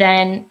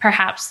 then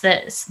perhaps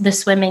the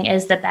swimming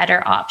is the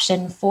better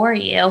option for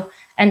you.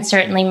 And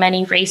certainly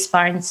many race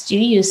barns do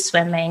use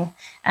swimming,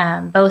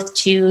 both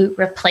to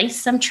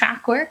replace some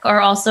track work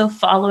or also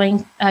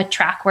following a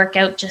track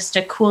workout just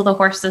to cool the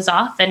horses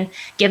off and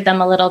give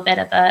them a little bit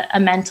of a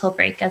mental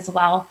break as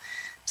well.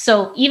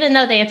 So even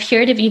though they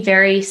appear to be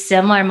very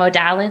similar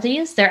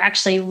modalities, they're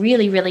actually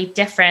really, really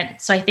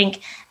different. So I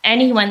think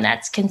anyone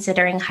that's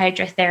considering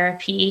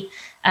hydrotherapy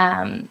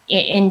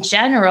in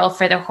general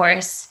for the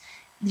horse,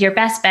 your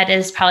best bet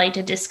is probably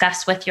to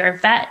discuss with your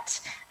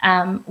vet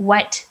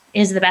what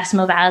is the best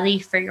modality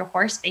for your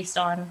horse based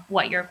on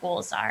what your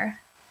goals are.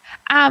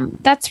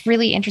 That's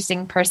really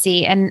interesting,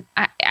 Percy. And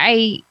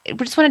I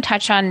just want to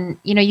touch on,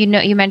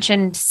 you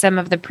mentioned some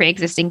of the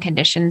pre-existing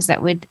conditions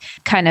that would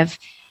kind of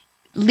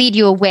lead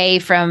you away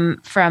from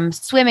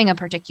swimming a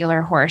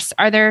particular horse.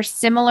 Are there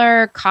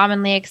similar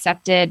commonly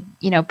accepted,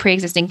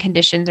 pre-existing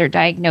conditions or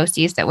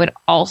diagnoses that would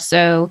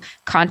also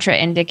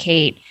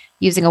contraindicate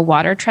using a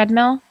water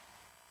treadmill?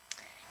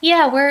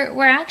 Yeah,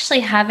 we're actually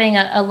having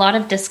a lot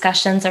of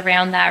discussions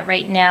around that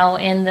right now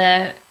in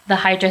the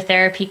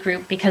hydrotherapy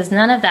group, because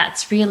none of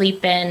that's really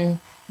been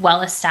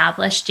well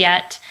established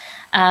yet.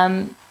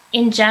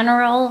 In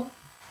general,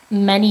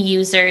 many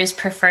users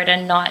prefer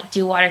to not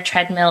do water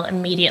treadmill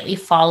immediately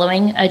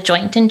following a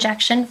joint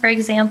injection, for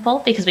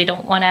example, because we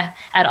don't want to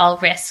at all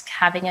risk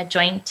having a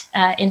joint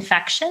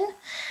infection.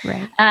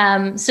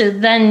 Right. So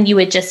then you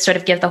would just sort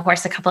of give the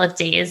horse a couple of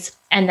days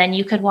and then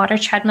you could water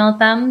treadmill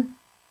them.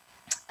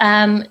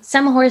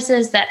 Some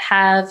horses that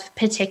have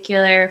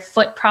particular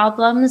foot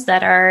problems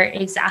that are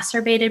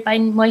exacerbated by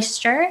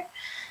moisture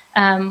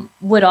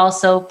would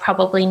also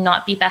probably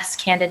not be best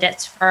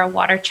candidates for a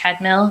water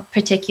treadmill,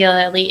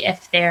 particularly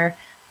if they're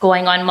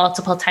going on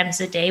multiple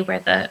times a day where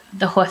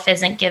the hoof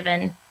isn't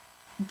given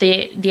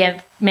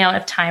the amount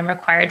of time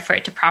required for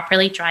it to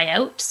properly dry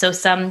out. So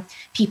some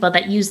people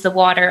that use the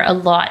water a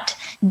lot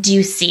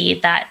do see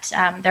that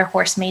their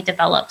horse may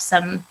develop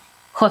some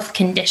hoof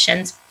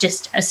conditions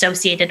just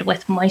associated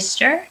with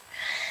moisture.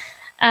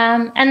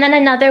 And then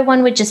another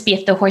one would just be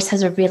if the horse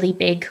has a really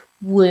big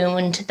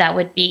wound that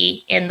would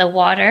be in the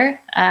water.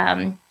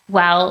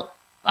 While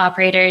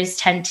operators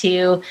tend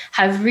to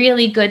have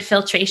really good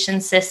filtration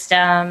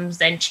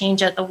systems and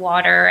change out the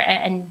water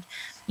and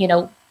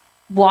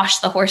wash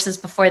the horses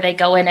before they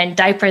go in and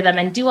diaper them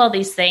and do all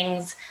these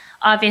things,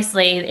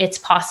 obviously it's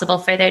possible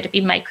for there to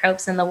be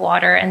microbes in the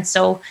water. And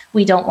so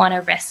we don't want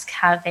to risk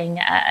having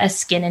a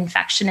skin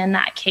infection in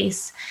that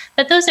case.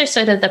 But those are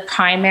sort of the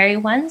primary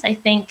ones. I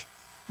think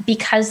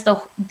because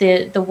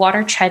the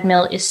water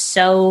treadmill is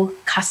so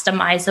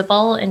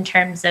customizable in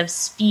terms of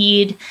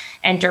speed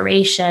and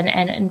duration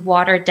and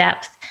water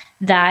depth,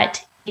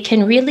 that it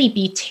can really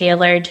be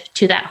tailored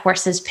to that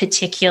horse's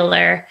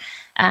particular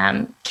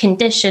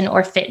condition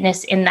or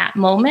fitness in that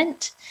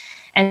moment.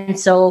 And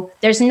so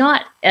there's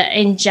not,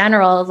 in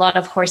general, a lot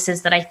of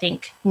horses that I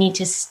think need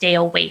to stay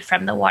away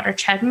from the water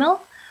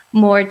treadmill,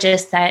 more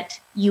just that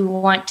you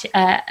want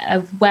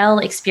a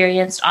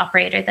well-experienced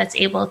operator that's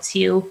able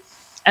to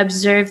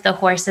observe the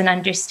horse and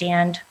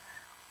understand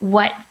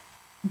what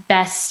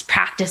best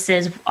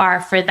practices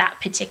are for that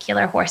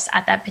particular horse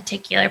at that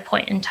particular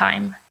point in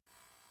time.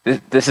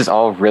 This is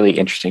all really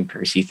interesting,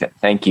 Percy.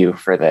 Thank you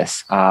for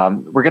this.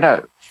 We're going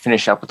to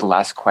finish up with the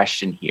last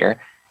question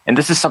here. And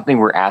this is something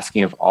we're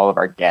asking of all of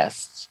our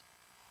guests.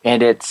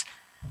 And it's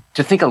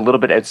to think a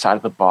little bit outside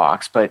of the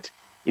box. But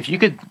if you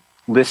could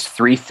list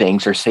 3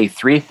 things or say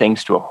 3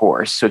 things to a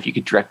horse, so if you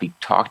could directly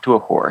talk to a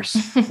horse,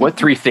 what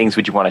 3 things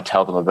would you want to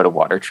tell them about a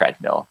water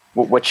treadmill?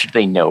 What should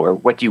they know, or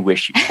what do you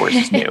wish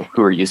horses knew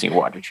who are using a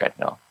water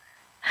treadmill?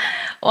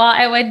 Well,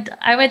 I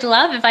would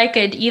love if I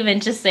could even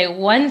just say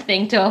one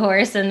thing to a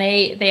horse and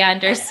they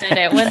understood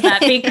it. Wouldn't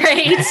that be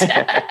great?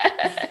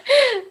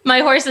 My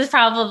horse is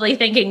probably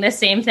thinking the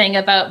same thing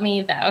about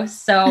me, though.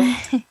 So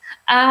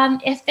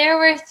if there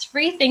were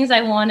 3 things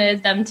I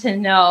wanted them to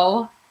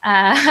know,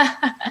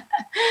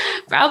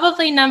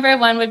 probably number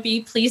 1 would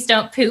be, please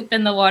don't poop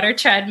in the water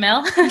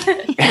treadmill.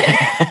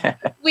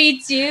 We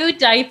do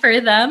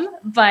diaper them,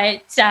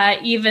 but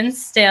even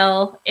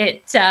still,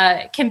 it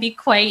can be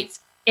quite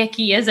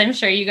icky, as I'm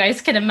sure you guys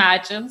can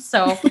imagine.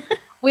 So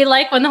we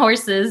like when the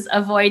horses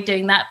avoid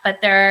doing that, but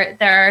there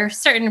are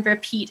certain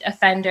repeat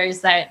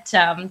offenders that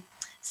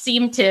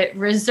seem to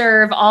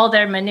reserve all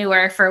their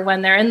manure for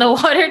when they're in the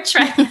water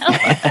treadmill.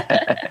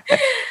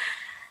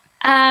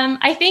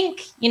 I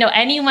think,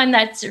 anyone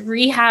that's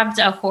rehabbed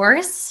a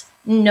horse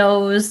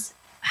knows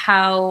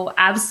how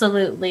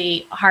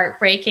absolutely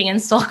heartbreaking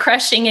and soul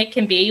crushing it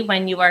can be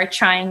when you are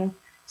trying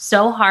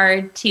so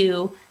hard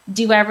to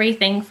do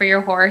everything for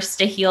your horse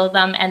to heal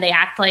them, and they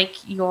act like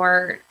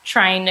you're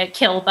trying to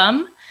kill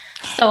them.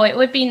 So it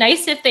would be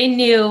nice if they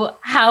knew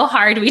how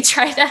hard we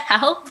try to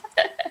help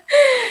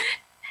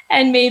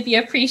and maybe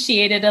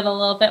appreciated it a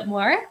little bit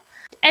more.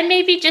 And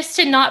maybe just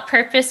to not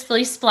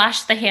purposefully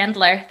splash the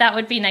handler. That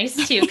would be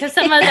nice too, because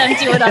some of them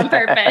do it on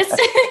purpose.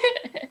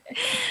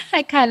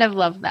 I kind of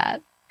love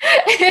that.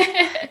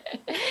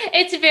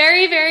 It's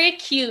very, very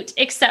cute,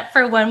 except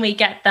for when we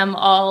get them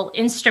all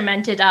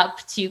instrumented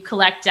up to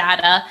collect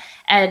data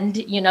and,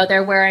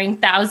 they're wearing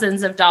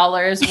thousands of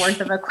dollars worth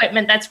of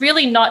equipment that's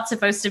really not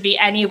supposed to be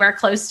anywhere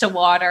close to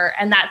water.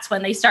 And that's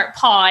when they start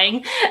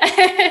pawing.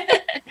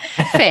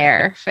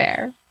 Fair.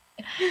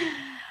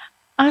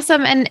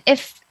 Awesome. And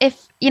if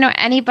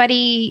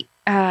anybody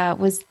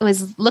was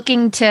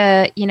looking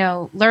to,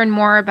 learn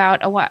more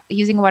about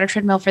using a water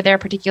treadmill for their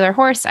particular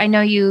horse, I know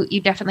you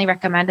definitely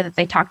recommended that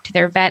they talk to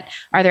their vet.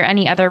 Are there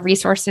any other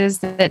resources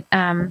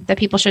that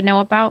people should know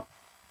about?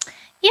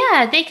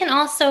 Yeah, they can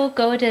also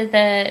go to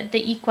the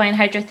Equine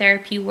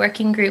Hydrotherapy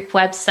Working Group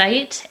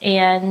website,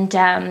 and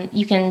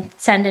you can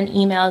send an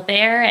email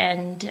there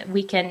and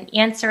we can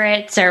answer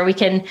it, or we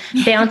can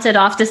bounce it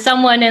off to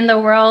someone in the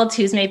world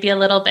who's maybe a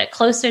little bit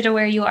closer to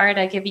where you are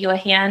to give you a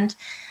hand.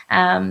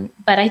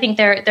 But I think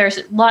there's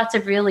lots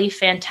of really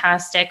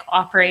fantastic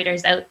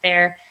operators out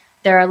there.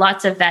 There are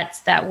lots of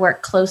vets that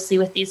work closely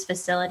with these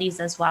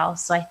facilities as well.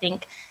 So I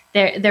think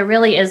there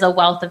really is a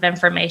wealth of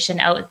information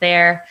out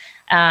there.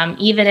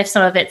 Even if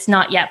some of it's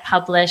not yet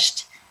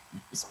published,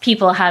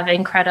 people have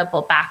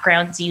incredible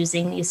backgrounds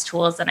using these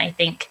tools. And I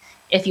think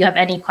if you have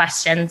any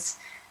questions,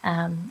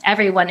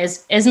 everyone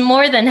is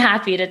more than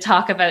happy to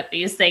talk about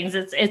these things.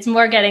 It's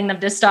more getting them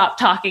to stop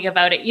talking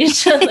about it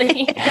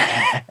usually.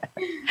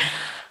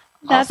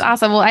 That's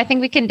awesome. Well, I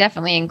think we can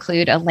definitely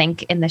include a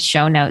link in the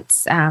show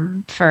notes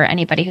for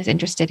anybody who's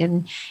interested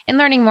in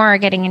learning more or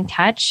getting in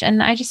touch.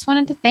 And I just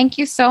wanted to thank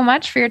you so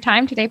much for your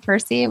time today,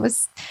 Percy. It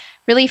was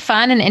really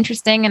fun and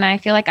interesting, and I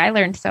feel like I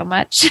learned so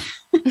much.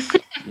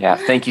 Yeah,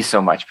 thank you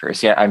so much,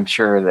 Percy. I'm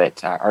sure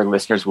that our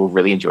listeners will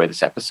really enjoy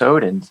this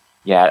episode. And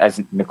yeah, as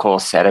Nicole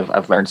said,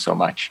 I've learned so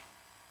much.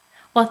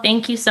 Well,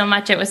 thank you so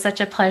much. It was such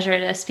a pleasure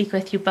to speak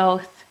with you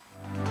both.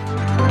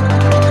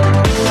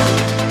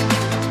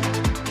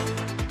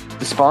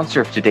 The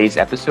sponsor of today's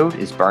episode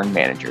is Barn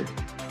Manager.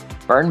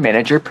 Barn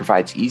Manager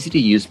provides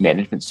easy-to-use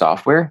management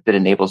software that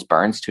enables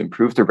barns to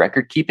improve their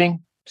record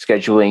keeping,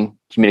 scheduling,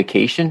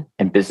 communication,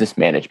 and business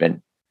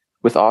management.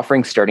 With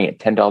offerings starting at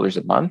 $10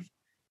 a month,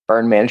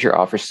 Barn Manager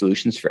offers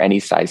solutions for any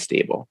size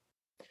stable.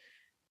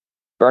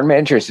 Barn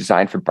Manager is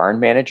designed for barn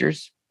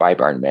managers by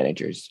barn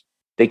managers.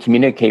 They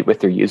communicate with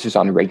their users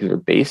on a regular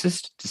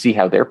basis to see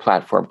how their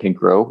platform can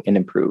grow and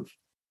improve.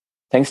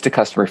 Thanks to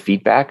customer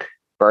feedback,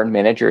 Barn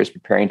Manager is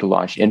preparing to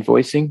launch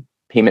invoicing,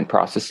 payment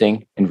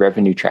processing, and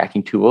revenue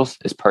tracking tools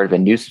as part of a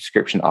new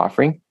subscription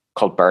offering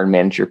called Barn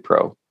Manager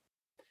Pro.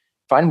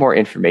 Find more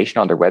information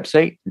on their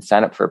website and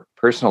sign up for a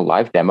personal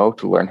live demo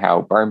to learn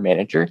how Barn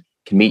Manager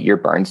can meet your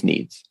barn's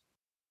needs.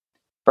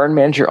 Barn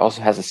Manager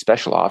also has a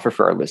special offer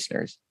for our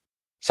listeners.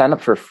 Sign up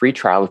for a free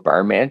trial of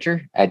Barn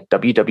Manager at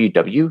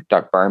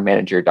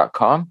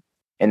www.barnmanager.com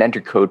and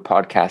enter code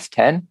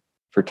podcast10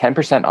 for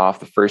 10% off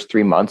the first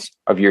 3 months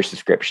of your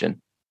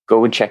subscription.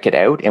 Go and check it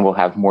out, and we'll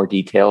have more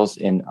details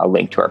in a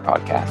link to our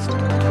podcast.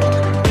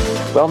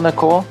 Well,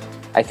 Nicole,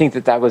 I think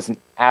that was an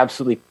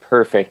absolutely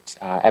perfect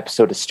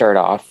episode to start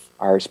off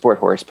our Sport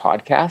Horse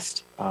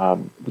podcast.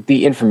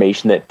 The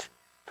information that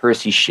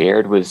Percy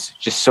shared was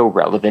just so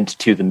relevant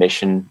to the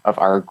mission of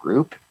our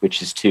group,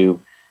 which is to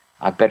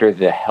better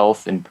the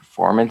health and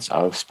performance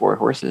of sport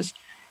horses.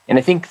 And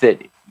I think that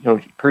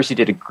Percy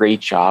did a great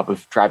job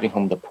of driving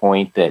home the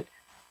point that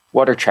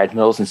water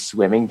treadmills and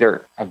swimming,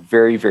 they're a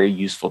very, very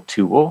useful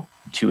tool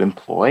to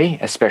employ,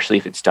 especially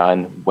if it's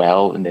done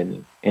well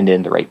and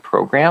in the right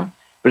program.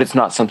 But it's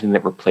not something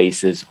that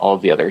replaces all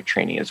of the other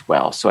training as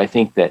well. So I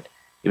think that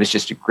it was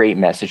just a great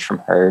message from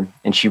her,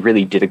 and she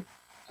really did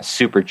a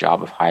super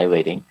job of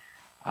highlighting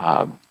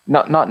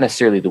not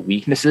necessarily the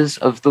weaknesses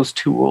of those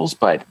tools,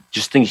 but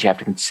just things you have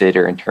to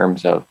consider in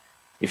terms of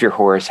if your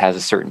horse has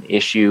a certain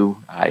issue,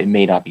 it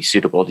may not be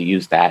suitable to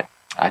use that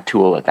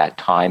tool at that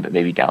time, but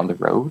maybe down the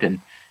road. And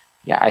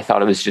yeah, I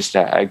thought it was just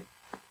a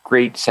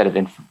great set of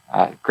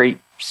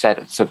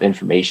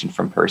information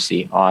from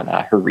Percy on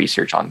her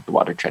research on the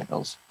water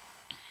treadmills.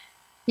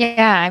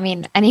 Yeah, I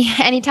mean,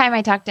 anytime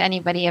I talk to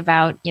anybody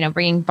about,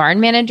 bringing Barn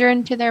Manager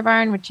into their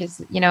barn, which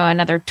is,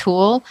 another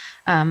tool,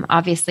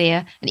 obviously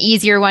an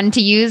easier one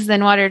to use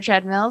than water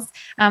treadmills.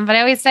 But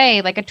I always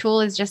say, like, a tool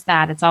is just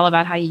that. It's all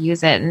about how you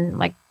use it. And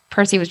like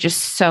Percy was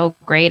just so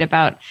great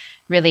about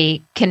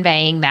really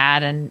conveying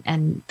that,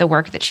 and the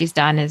work that she's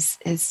done is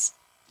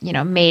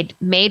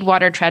made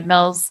water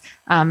treadmills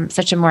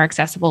such a more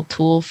accessible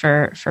tool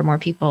for more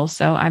people.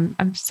 So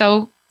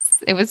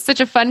it was such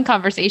a fun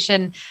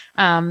conversation.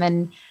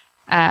 And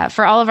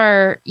for all of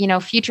our,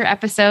 future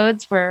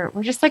episodes, we're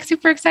just like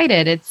super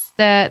excited. It's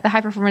the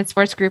High Performance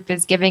Sports Group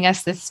is giving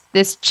us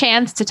this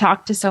chance to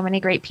talk to so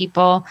many great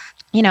people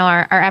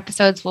our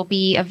episodes will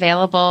be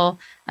available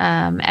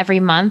every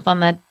month on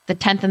the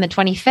 10th and the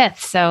 25th.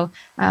 So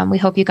we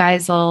hope you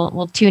guys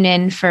will tune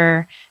in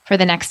for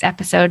the next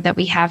episode that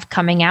we have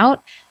coming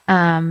out,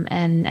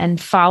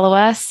 and follow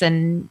us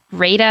and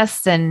rate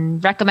us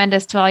and recommend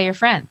us to all your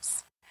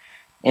friends.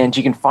 And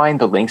you can find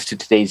the links to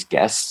today's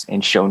guests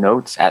and show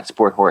notes at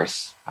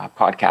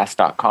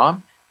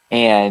sporthorsepodcast.com.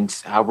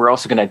 And we're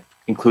also going to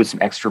include some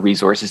extra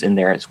resources in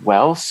there as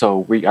well. So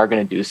we are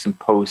going to do some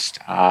post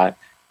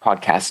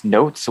podcast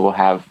notes. So we'll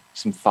have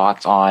some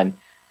thoughts on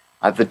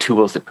the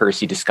tools that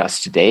Percy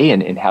discussed today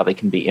and how they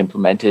can be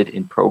implemented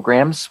in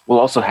programs. We'll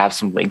also have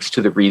some links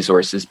to the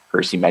resources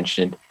Percy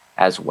mentioned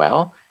as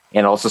well,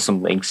 and also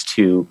some links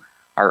to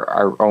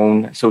our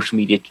own social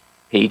media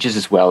pages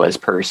as well as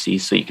Percy,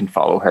 so you can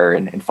follow her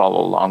and follow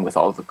along with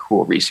all of the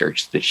cool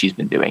research that she's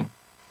been doing.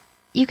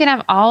 You can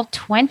have all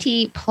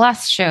 20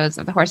 plus shows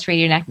of the Horse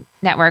Radio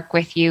Network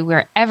with you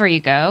wherever you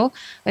go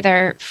with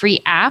our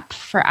free app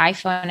for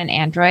iPhone and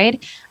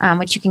Android,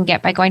 which you can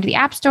get by going to the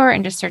App Store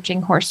and just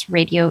searching Horse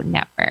Radio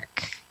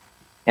Network.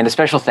 And a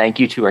special thank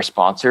you to our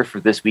sponsor for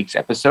this week's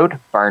episode,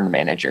 Barn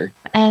Manager.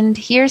 And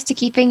here's to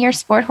keeping your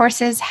sport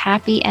horses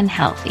happy and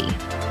healthy.